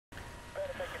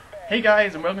Hey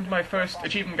guys, and welcome to my first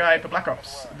achievement guide for Black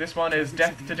Ops. This one is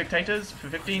Death to Dictators for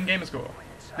 15 Gamerscore.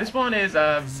 This one is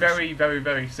a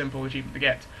very simple achievement to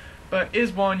get, but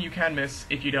is one you can miss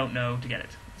if you don't know to get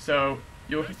it. So,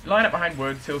 you'll line up behind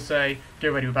Woods, he'll say,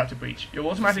 get ready, we're about to breach. You'll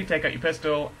automatically take out your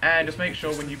pistol, and just make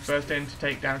sure when you burst in to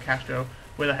take down Castro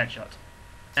with a headshot.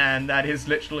 And that is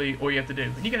literally all you have to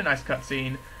do. And you get a nice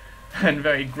cutscene, and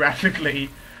very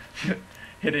graphically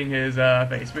hitting his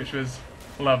face, which was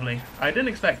lovely. I didn't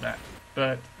expect that,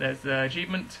 but there's the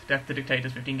achievement, Death to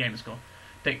Dictators 15 Gamerscore.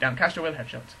 Take down Castro with a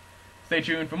headshot. Stay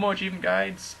tuned for more achievement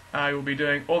guides. I will be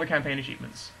doing all the campaign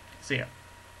achievements. See ya.